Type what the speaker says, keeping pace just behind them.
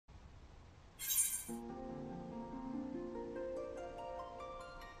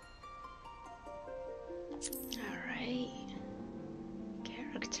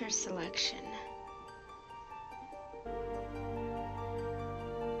selection.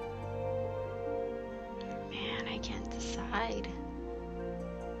 Man, I can't decide.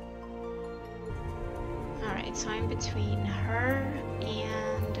 Alright, so I'm between her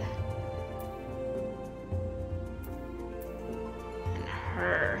and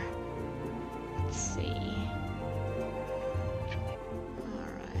her. Let's see.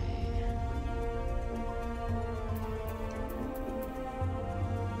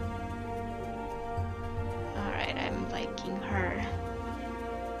 Alright, I'm liking her.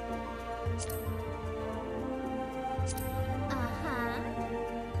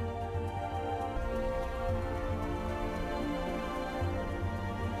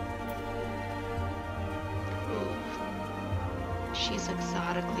 She's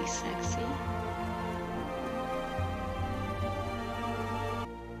exotically sexy.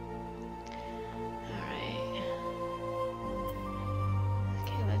 Alright.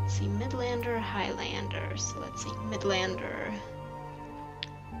 Okay, let's see. Midlander, Highlander. So let's see. Midlander.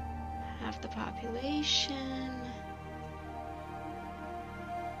 Half the population.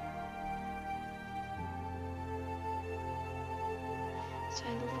 So I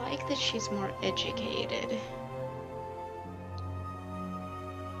like that she's more educated.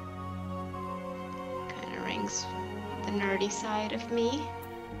 The nerdy side of me,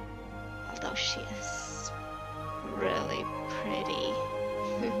 although she is really pretty.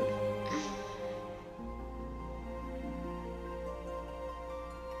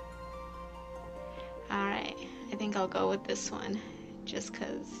 Alright, I think I'll go with this one, just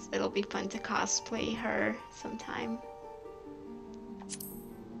because it'll be fun to cosplay her sometime.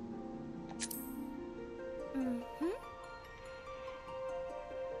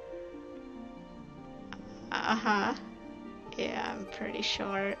 Uh-huh. Yeah, I'm pretty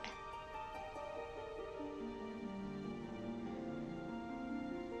short.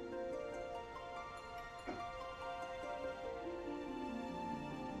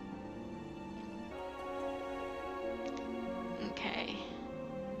 Okay.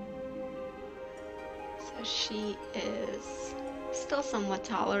 So she is still somewhat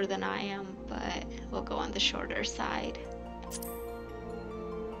taller than I am, but we'll go on the shorter side.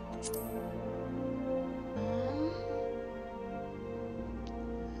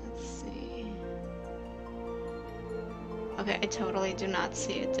 Okay, I totally do not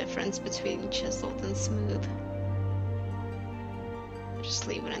see a difference between chiseled and smooth. Just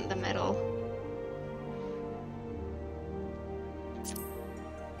leave it in the middle.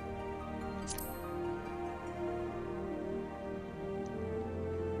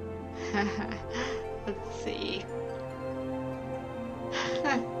 Let's see.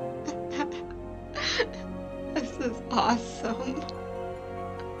 This is awesome.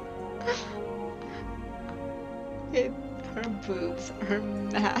 Her boobs are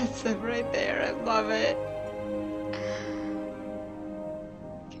massive right there. I love it. Okay.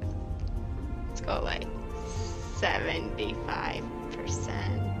 Let's go like 75%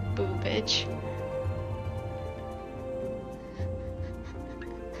 boobage.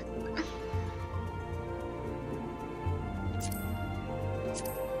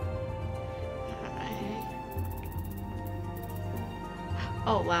 Alright.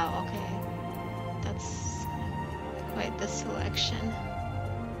 Oh wow, okay. That's quite the selection.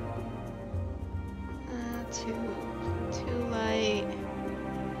 Too light.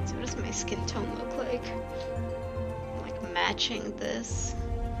 So what does my skin tone look like? I'm like matching this.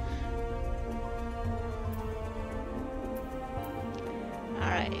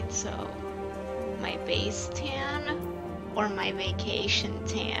 Alright, so my base tan or my vacation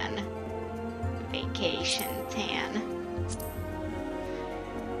tan? Vacation tan.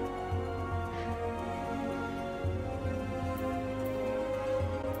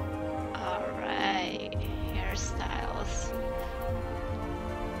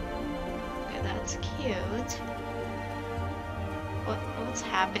 Cute. What's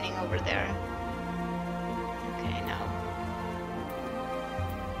happening over there? Okay, no.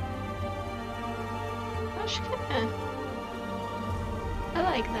 Gosh, I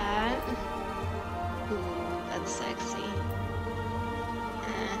like that. Ooh, that's sexy.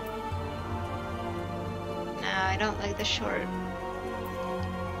 No, I don't like the short.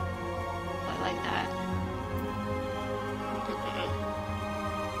 I like that.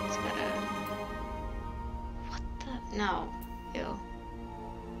 It's gotta. No. Ew.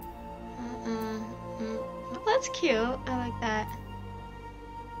 Well, that's cute. I like that.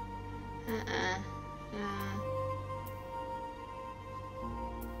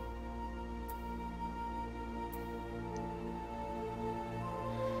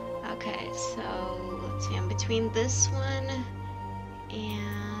 Okay, so let's see. I'm between this one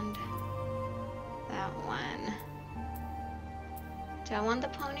and Do I want the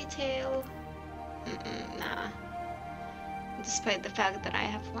ponytail? Nah. Despite the fact that I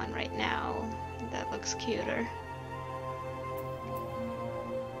have one right now that looks cuter.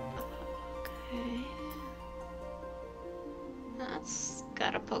 Okay. That's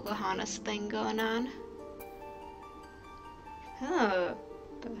got a Pocahontas thing going on. Huh.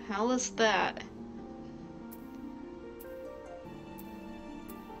 The hell is that?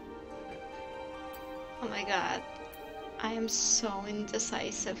 Oh my god. I am so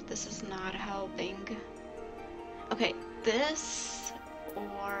indecisive. This is not helping. Okay, this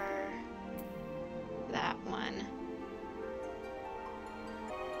or that one.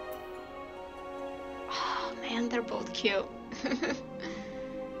 Oh man, they're both cute.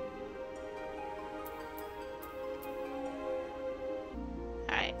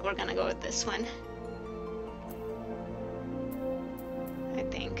 Alright, we're gonna go with this one. I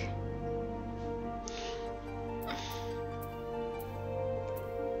think.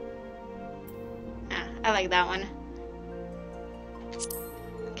 I like that one.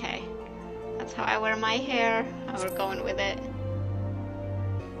 Okay, that's how I wear my hair. We're going with it.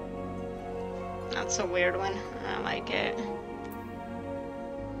 That's a weird one. I like it.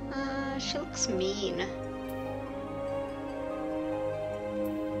 She looks mean.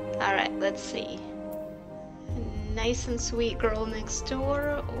 Alright, let's see. Nice and sweet girl next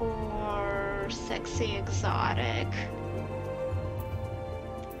door or sexy exotic?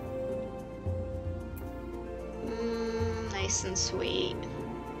 Nice and sweet.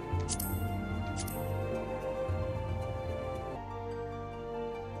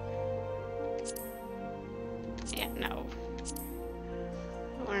 Yeah, no.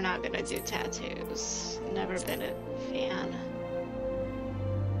 We're not gonna do tattoos. Never been a fan.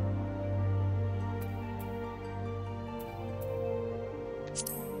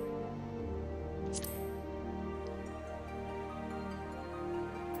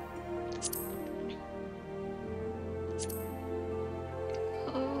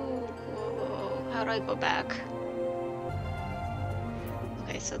 How do I go back?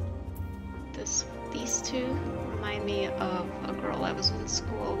 Okay, so these two remind me of a girl I was in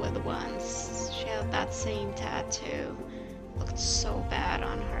school with once. She had that same tattoo. Looked so bad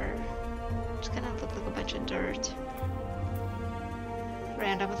on her. Just kind of looked like a bunch of dirt.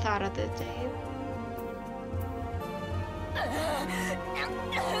 Random thought of the day.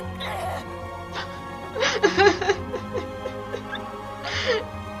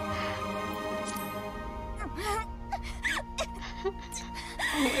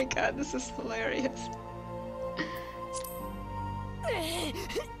 Oh my god, this is hilarious.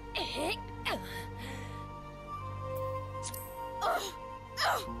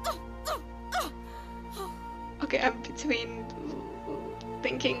 Okay, I'm between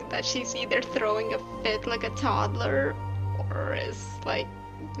thinking that she's either throwing a fit like a toddler or is like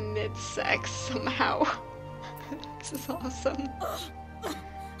mid-sex somehow. This is awesome.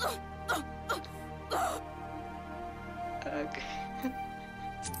 Okay.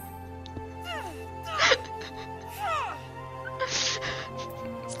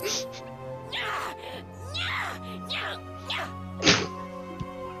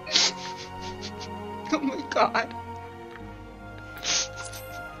 Oh my god.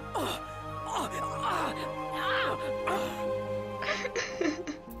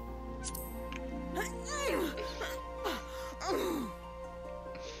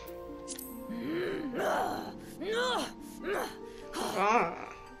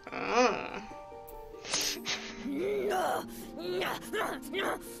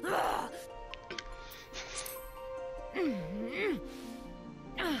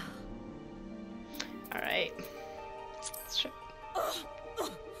 Alright. Let's try.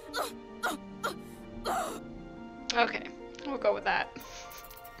 Okay, we'll go with that.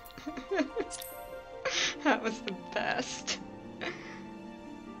 That was the best.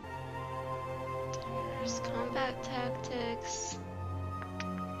 There's combat tactics.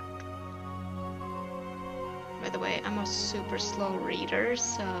 By the way, I'm a super slow reader,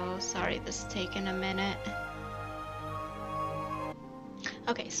 so sorry this is taking a minute.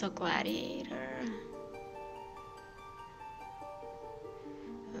 Okay, so gladiator.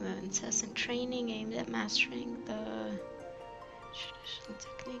 Incessant training aimed at mastering the traditional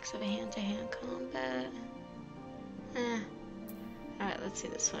techniques of hand-to-hand combat. Alright, let's see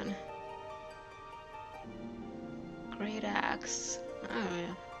this one. Great axe. Oh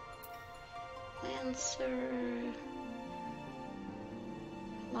yeah. Lancer.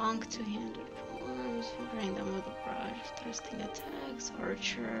 Long two-handed arms. Bring them with a brush. Thrusting attacks.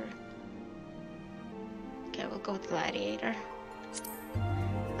 Archer. Okay, we'll go with gladiator.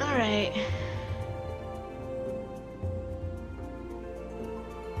 Alright.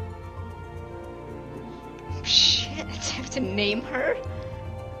 I have to name her?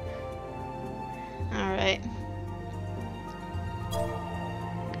 Alright.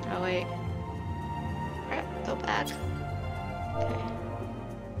 Oh wait. Alright, go back. Okay.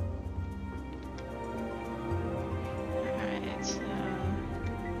 Alright, so...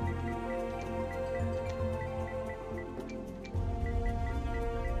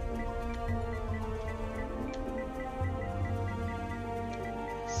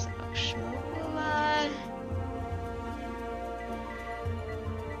 Shmoola.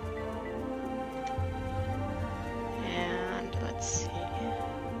 And let's see.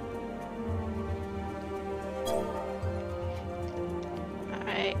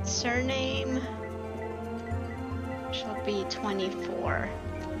 Alright, surname shall be 24.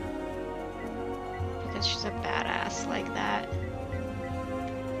 Because she's a badass like that.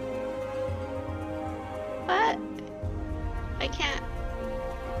 But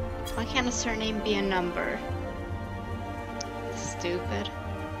why can't a surname be a number? Stupid.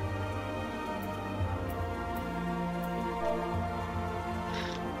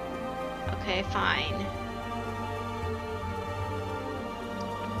 Okay, fine.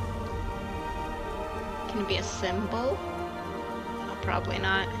 Can it be a symbol? Oh, probably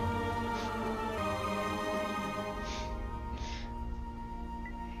not.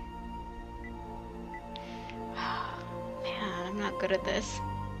 Man, I'm not good at this.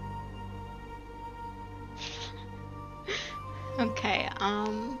 Okay,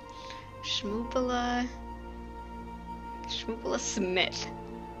 Shmoola Smith.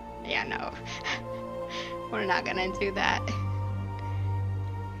 Yeah, no. We're not gonna do that.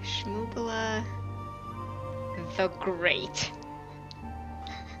 Shmoola the Great.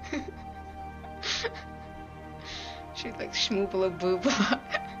 She's like Shmoola Booba.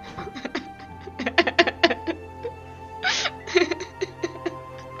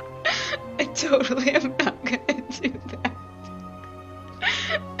 I totally am not gonna do that.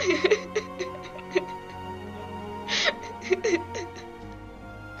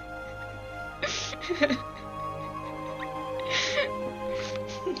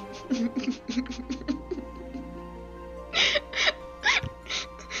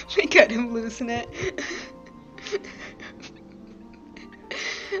 I got him losing it.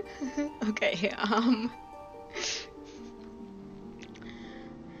 Okay,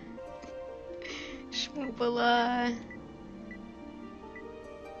 Shmoola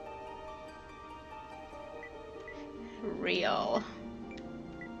Real.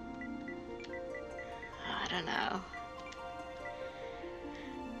 I don't know.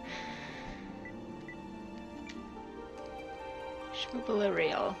 Shmoola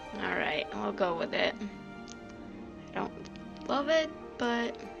Real. Alright, I'll go with it. I don't love it,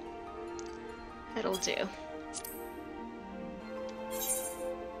 but it'll do.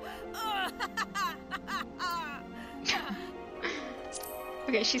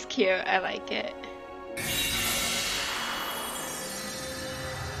 Okay, she's cute. I like it.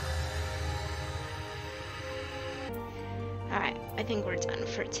 Alright, I think we're done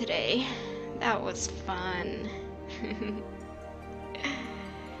for today. That was fun.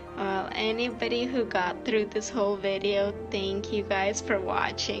 Well, anybody who got through this whole video, thank you guys for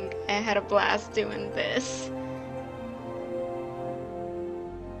watching. I had a blast doing this.